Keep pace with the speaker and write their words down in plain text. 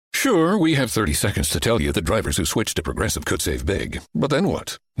Sure, we have 30 seconds to tell you that drivers who switch to Progressive could save big. But then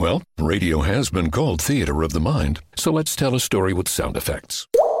what? Well, radio has been called theater of the mind, so let's tell a story with sound effects.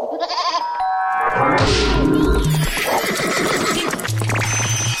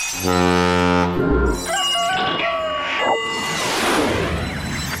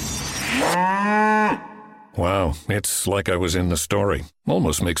 Wow, it's like I was in the story.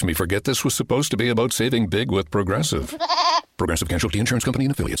 Almost makes me forget this was supposed to be about saving big with Progressive. Progressive Casualty Insurance Company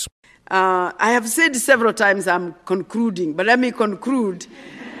and Affiliates. I have said several times I'm concluding, but let me conclude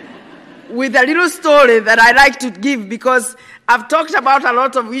with a little story that I like to give because I've talked about a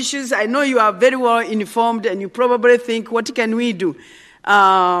lot of issues. I know you are very well informed and you probably think, what can we do?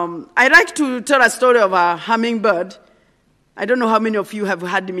 I like to tell a story of a hummingbird. I don't know how many of you have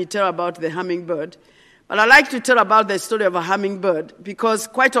heard me tell about the hummingbird, but I like to tell about the story of a hummingbird because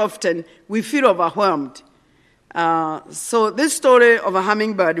quite often we feel overwhelmed. So this story of a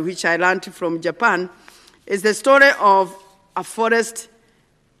hummingbird, which I learned from Japan, is the story of a forest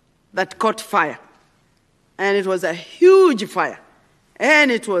that caught fire. And it was a huge fire. And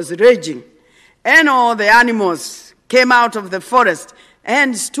it was raging. And all the animals came out of the forest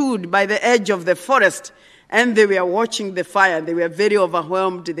and stood by the edge of the forest. And they were watching the fire. They were very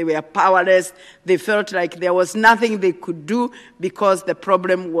overwhelmed. They were powerless. They felt like there was nothing they could do because the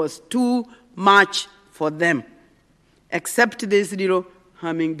problem was too much for them. Except this little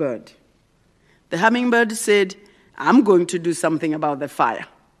hummingbird. The hummingbird said, I'm going to do something about the fire.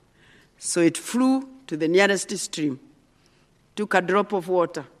 So it flew to the nearest stream, took a drop of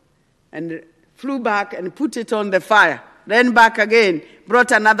water, and flew back and put it on the fire. Then back again,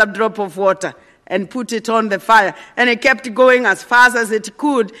 brought another drop of water and put it on the fire. And it kept going as fast as it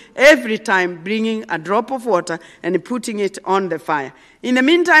could, every time bringing a drop of water and putting it on the fire. In the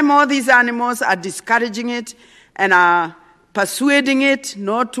meantime, all these animals are discouraging it and are persuading it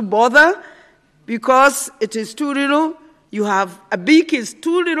not to bother because it is too little. You have a beak is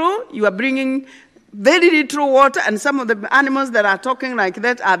too little. You are bringing very little water, and some of the animals that are talking like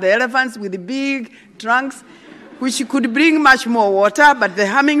that are the elephants with the big trunks, which could bring much more water, but the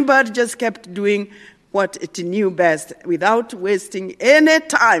hummingbird just kept doing what it knew best without wasting any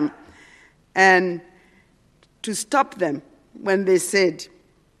time. And to stop them when they said,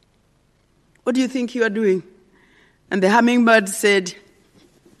 what do you think you are doing? And the hummingbird said,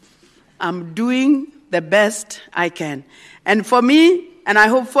 I'm doing the best I can. And for me, and I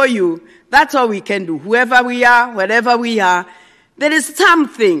hope for you, that's all we can do. Whoever we are, wherever we are, there is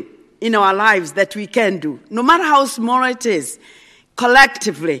something in our lives that we can do. No matter how small it is,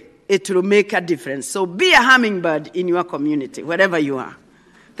 collectively, it will make a difference. So be a hummingbird in your community, wherever you are.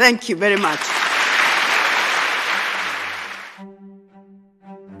 Thank you very much.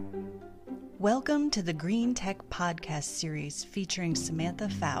 Welcome to the Green Tech Podcast series featuring Samantha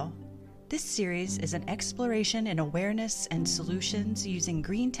Fow. This series is an exploration in awareness and solutions using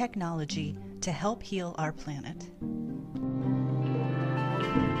green technology to help heal our planet.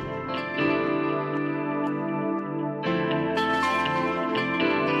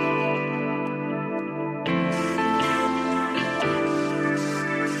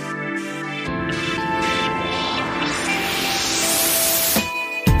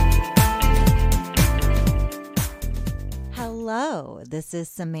 Hello, this is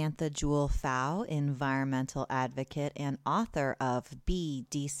Samantha Jewel Fow, environmental advocate and author of Be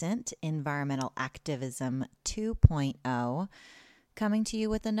Decent, Environmental Activism 2.0, coming to you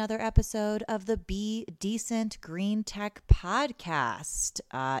with another episode of the Be Decent Green Tech Podcast.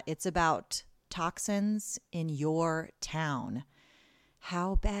 It's about toxins in your town.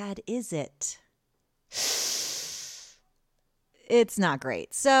 How bad is it? It's not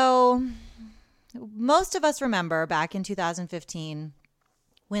great. So most of us remember back in 2015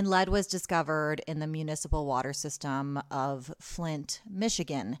 when lead was discovered in the municipal water system of Flint,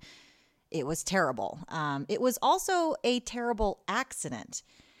 Michigan. It was terrible. It was also a terrible accident.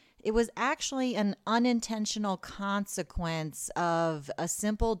 It was actually an unintentional consequence of a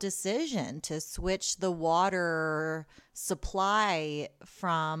simple decision to switch the water supply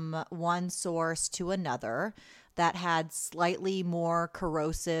from one source to another that had slightly more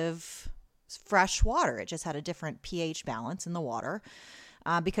corrosive fresh water. It just had a different pH balance in the water.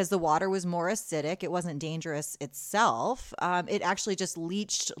 Because the water was more acidic, it wasn't dangerous itself. It actually just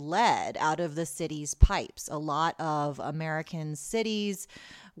leached lead out of the city's pipes. A lot of American cities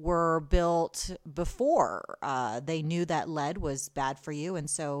were built before they knew that lead was bad for you. And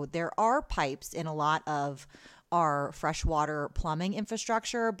so there are pipes in a lot of our freshwater plumbing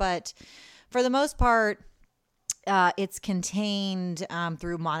infrastructure, but for the most part, it's contained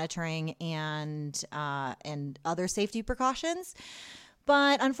through monitoring and other safety precautions.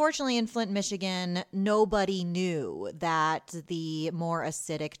 But unfortunately, in Flint, Michigan, nobody knew that the more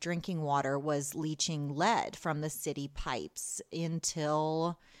acidic drinking water was leaching lead from the city pipes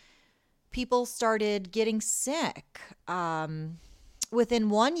until people started getting sick. Within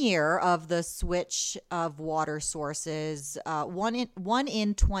 1 year of the switch of water sources, one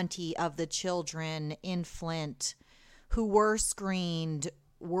in 20 of the children in Flint who were screened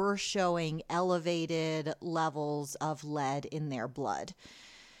were showing elevated levels of lead in their blood.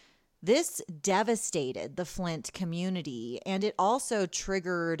 This devastated the Flint community, and it also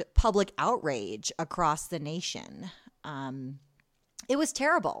triggered public outrage across the nation. It was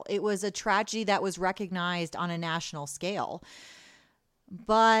terrible. It was a tragedy that was recognized on a national scale.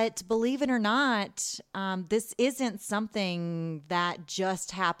 But believe it or not, this isn't something that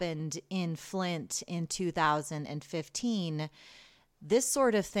just happened in Flint in 2015. This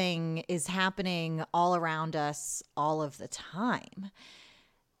sort of thing is happening all around us all of the time.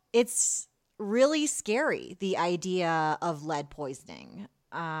 It's really scary, the idea of lead poisoning,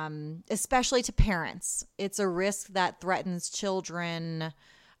 especially to parents. It's a risk that threatens children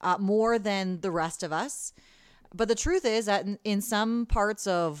more than the rest of us. But the truth is that in some parts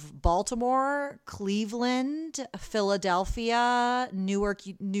of Baltimore, Cleveland, Philadelphia, Newark,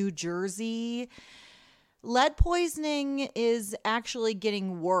 New Jersey, lead poisoning is actually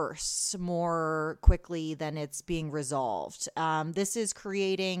getting worse more quickly than it's being resolved. This is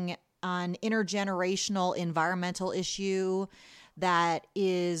creating an intergenerational environmental issue that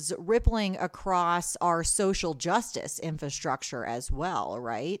is rippling across our social justice infrastructure as well,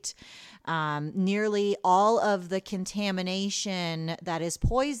 right? Nearly all of the contamination that is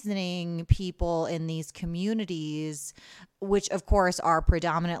poisoning people in these communities, which of course are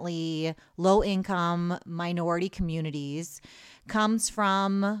predominantly low-income minority communities, comes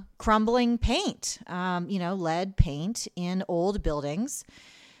from crumbling paint, lead paint in old buildings.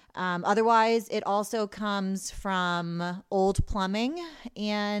 Otherwise, it also comes from old plumbing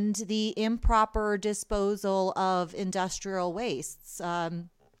and the improper disposal of industrial wastes.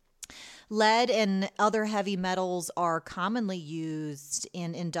 Lead and other heavy metals are commonly used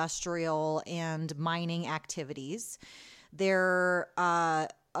in industrial and mining activities. Lead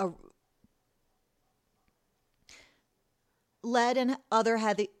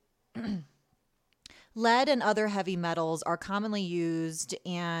and other heavy metals are commonly used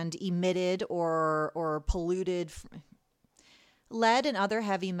and emitted or polluted. Lead and other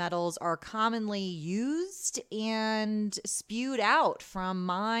heavy metals are commonly used and spewed out from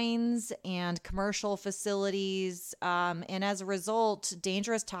mines and commercial facilities. And as a result,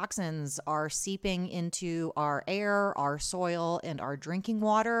 dangerous toxins are seeping into our air, our soil, and our drinking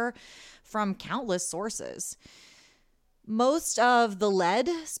water from countless sources. Most of the lead,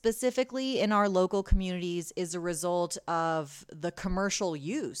 specifically in our local communities, is a result of the commercial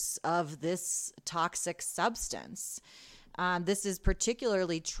use of this toxic substance. This is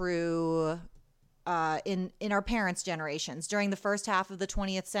particularly true in our parents' generations. During the first half of the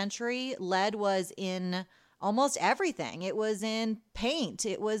 20th century, lead was in almost everything. It was in paint.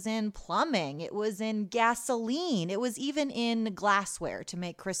 It was in plumbing. It was in gasoline. It was even in glassware to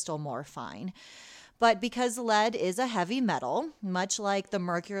make crystal more fine. But because lead is a heavy metal, much like the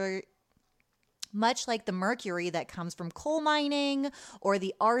mercury that comes from coal mining or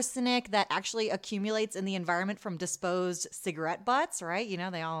the arsenic that actually accumulates in the environment from disposed cigarette butts, right?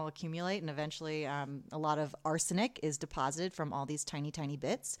 They all accumulate and eventually a lot of arsenic is deposited from all these tiny, tiny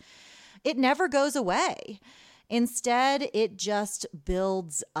bits. It never goes away. Instead, it just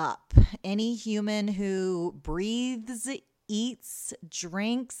builds up. Any human who breathes, eats,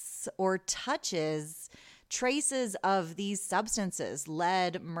 drinks, or touches traces of these substances,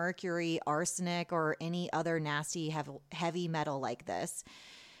 lead, mercury, arsenic, or any other nasty heavy metal like this,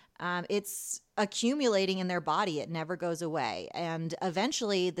 it's accumulating in their body. It never goes away. And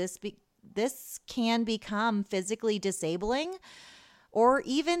eventually this can become physically disabling or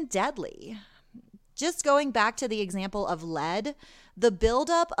even deadly. Just going back to the example of lead, the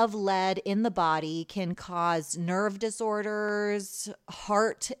buildup of lead in the body can cause nerve disorders,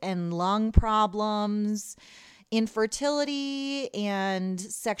 heart and lung problems, infertility and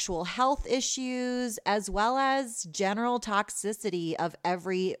sexual health issues, as well as general toxicity of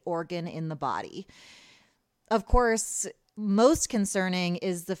every organ in the body. Of course, most concerning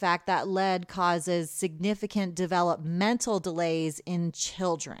is the fact that lead causes significant developmental delays in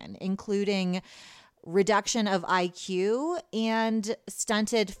children, including reduction of IQ and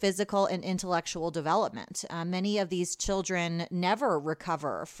stunted physical and intellectual development. Many of these children never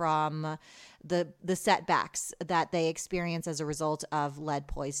recover from the setbacks that they experience as a result of lead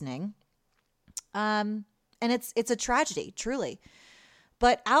poisoning. And it's a tragedy, truly.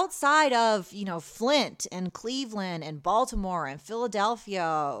 But outside of, Flint and Cleveland and Baltimore and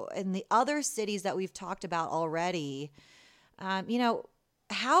Philadelphia and the other cities that we've talked about already,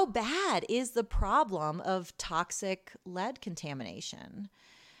 how bad is the problem of toxic lead contamination?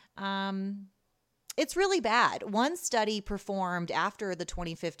 It's really bad. One study performed after the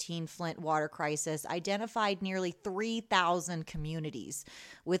 2015 Flint water crisis identified nearly 3,000 communities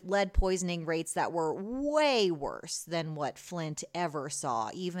with lead poisoning rates that were way worse than what Flint ever saw,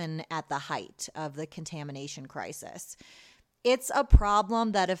 even at the height of the contamination crisis. It's a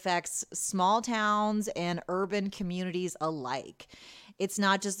problem that affects small towns and urban communities alike. It's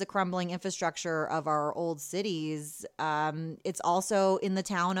not just the crumbling infrastructure of our old cities. It's also in the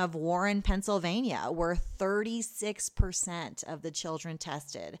town of Warren, Pennsylvania, where 36% of the children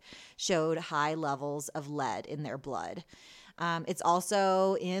tested showed high levels of lead in their blood. It's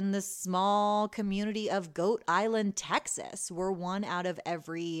also in the small community of Goat Island, Texas, where 1 out of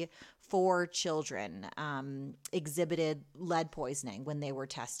every 4 children exhibited lead poisoning when they were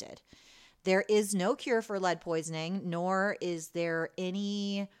tested. There is no cure for lead poisoning, nor is there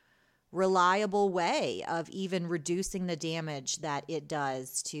any reliable way of even reducing the damage that it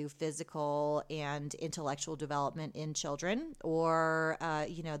does to physical and intellectual development in children or,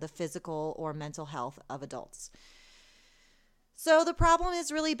 the physical or mental health of adults. So the problem is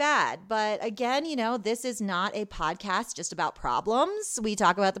really bad. But again, this is not a podcast just about problems. We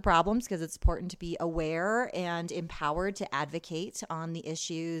talk about the problems because it's important to be aware and empowered to advocate on the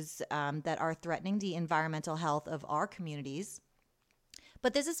issues that are threatening the environmental health of our communities.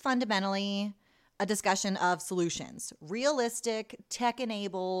 But this is fundamentally a discussion of solutions, realistic,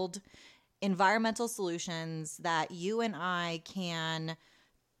 tech-enabled environmental solutions that you and I can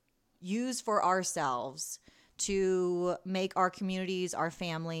use for ourselves to make our communities, our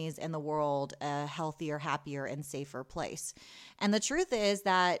families, and the world a healthier, happier, and safer place. And the truth is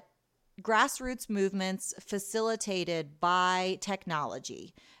that grassroots movements facilitated by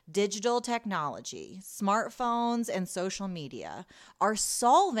technology, digital technology, smartphones, and social media are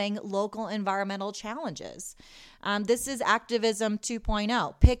solving local environmental challenges. This is activism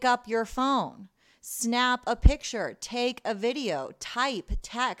 2.0. Pick up your phone. Snap a picture, take a video, type,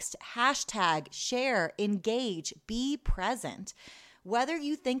 text, hashtag, share, engage, be present. Whether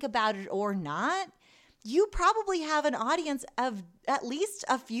you think about it or not, you probably have an audience of at least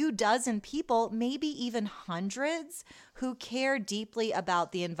a few dozen people, maybe even hundreds, who care deeply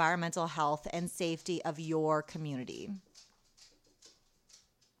about the environmental health and safety of your community.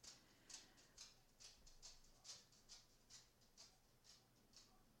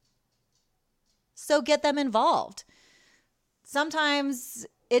 So get them involved. Sometimes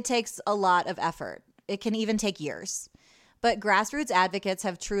it takes a lot of effort. It can even take years. But grassroots advocates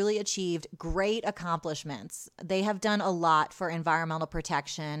have truly achieved great accomplishments. They have done a lot for environmental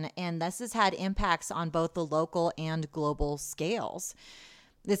protection, and this has had impacts on both the local and global scales.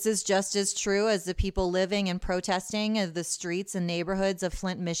 This is just as true as the people living and protesting in the streets and neighborhoods of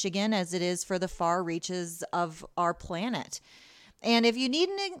Flint, Michigan, as it is for the far reaches of our planet. And if you need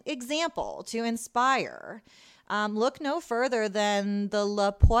an example to inspire, look no further than the La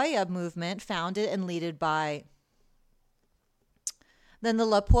Polla movement founded and led by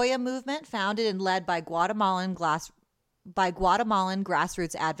Guatemalan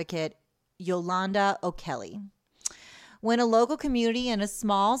grassroots advocate Yolanda O'Kelly. When a local community in a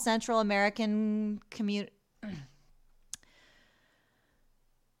small Central American community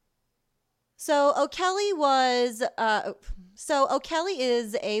So O'Kelly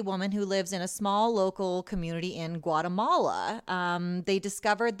is a woman who lives in a small local community in Guatemala. They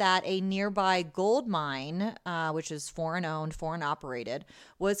discovered that a nearby gold mine, which is foreign-owned, foreign-operated,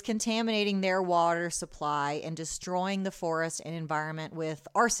 was contaminating their water supply and destroying the forest and environment with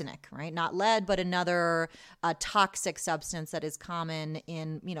arsenic, right? Not lead, but another toxic substance that is common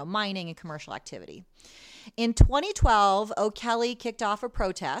in, mining and commercial activity. In 2012, O'Kelly kicked off a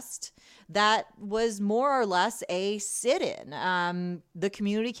protest that was more or less a sit-in. The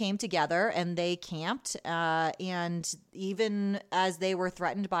community came together and they camped, and even as they were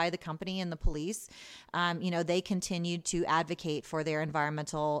threatened by the company and the police, they continued to advocate for their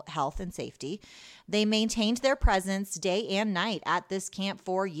environmental health and safety. They maintained their presence day and night at this camp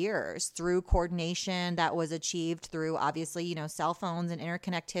for years through coordination that was achieved through, obviously, cell phones and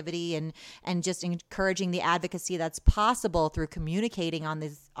interconnectivity and just encouraging the advocacy that's possible through communicating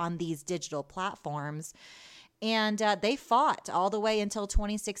on these digital platforms. And they fought all the way until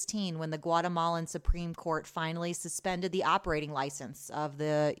 2016 when the Guatemalan Supreme Court finally suspended the operating license of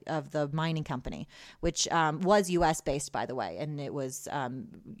the mining company, which was U.S. based, by the way, and it was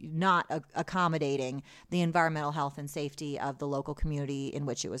not accommodating the environmental health and safety of the local community in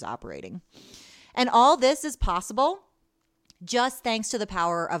which it was operating. And all this is possible just thanks to the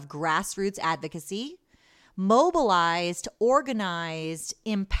power of grassroots advocacy, mobilized, organized,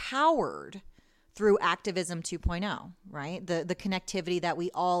 empowered through Activism 2.0, right? The connectivity that we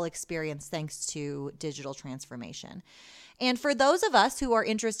all experience thanks to digital transformation. And for those of us who are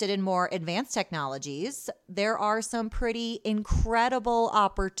interested in more advanced technologies, there are some pretty incredible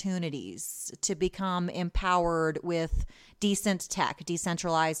opportunities to become empowered with decent tech,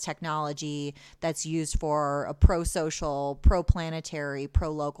 decentralized technology that's used for a pro-social, pro-planetary,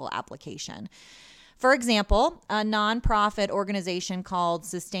 pro-local application. For example, a nonprofit organization called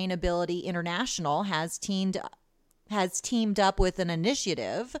Sustainability International has teamed up with an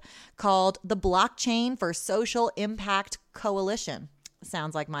initiative called the Blockchain for Social Impact Coalition.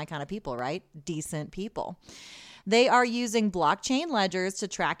 Sounds like my kind of people, right? Decent people. They are using blockchain ledgers to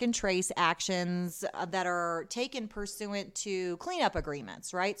track and trace actions that are taken pursuant to cleanup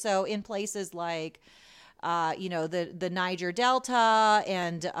agreements, right? So in places like the Niger Delta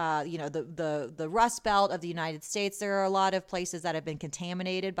and, the Rust Belt of the United States, there are a lot of places that have been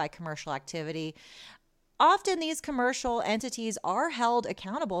contaminated by commercial activity. Often these commercial entities are held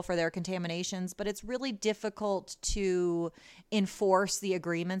accountable for their contaminations, but it's really difficult to enforce the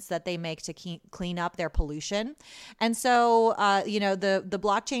agreements that they make to clean up their pollution. And so, the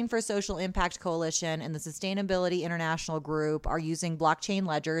Blockchain for Social Impact Coalition and the Sustainability International Group are using blockchain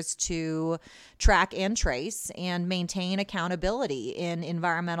ledgers to track and trace and maintain accountability in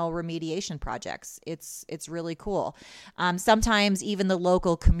environmental remediation projects. It's really cool. Sometimes even the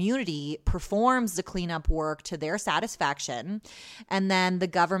local community performs the cleanup work to their satisfaction, and then the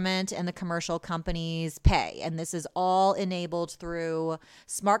government and the commercial companies pay. And this is all enabled through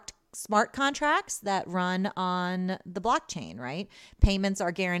smart contracts that run on the blockchain, right? Payments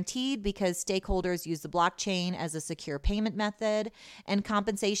are guaranteed because stakeholders use the blockchain as a secure payment method, and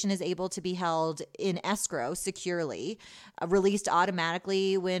compensation is able to be held in escrow securely, released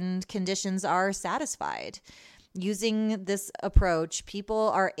automatically when conditions are satisfied. Using this approach,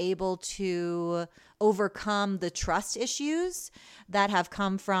 people are able to overcome the trust issues that have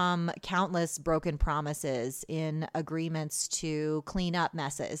come from countless broken promises in agreements to clean up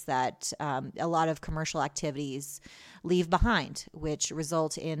messes that a lot of commercial activities leave behind, which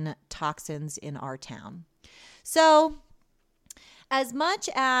result in toxins in our town. So, as much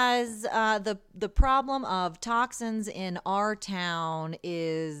as the problem of toxins in our town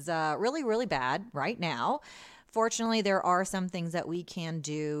is really, really bad right now, fortunately, there are some things that we can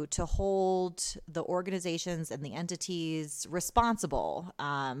do to hold the organizations and the entities responsible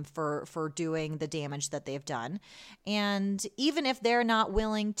for doing the damage that they've done. And even if they're not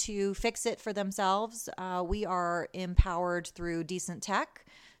willing to fix it for themselves, we are empowered through decent tech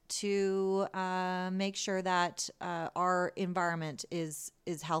to make sure that our environment is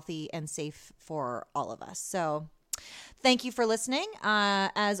healthy and safe for all of us. So thank you for listening.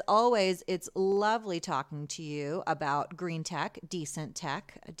 As always, it's lovely talking to you about green tech, decent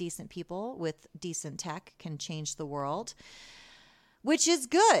tech. Decent people with decent tech can change the world, which is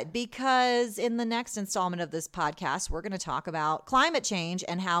good because in the next installment of this podcast, we're going to talk about climate change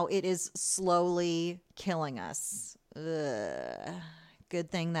and how it is slowly killing us. Good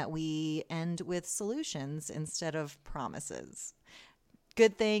thing that we end with solutions instead of promises.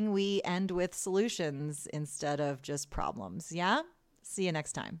 Good thing we end with solutions instead of just problems. Yeah? See you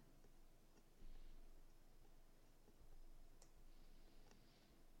next time.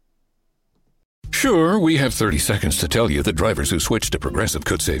 Sure, we have 30 seconds to tell you that drivers who switch to Progressive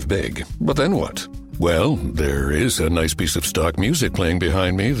could save big. But then what? Well, there is a nice piece of stock music playing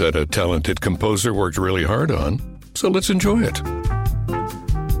behind me that a talented composer worked really hard on. So let's enjoy it.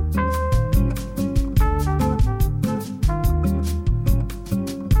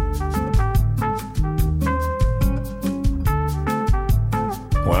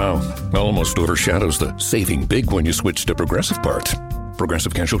 Wow, almost overshadows the saving big when you switch to Progressive part.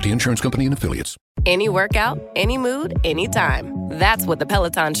 Progressive Casualty Insurance Company and Affiliates. Any workout, any mood, anytime. That's what the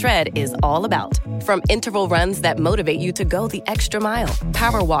Peloton Tread is all about. From interval runs that motivate you to go the extra mile,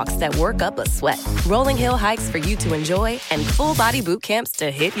 power walks that work up a sweat, rolling hill hikes for you to enjoy, and full body boot camps to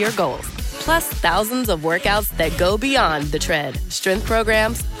hit your goals. Plus thousands of workouts that go beyond the tread. Strength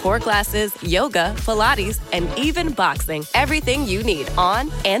programs, core classes, yoga, Pilates, and even boxing. Everything you need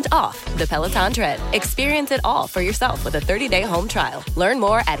on and off the Peloton Tread. Experience it all for yourself with a 30-day home trial. Learn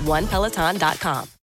more at onepeloton.com.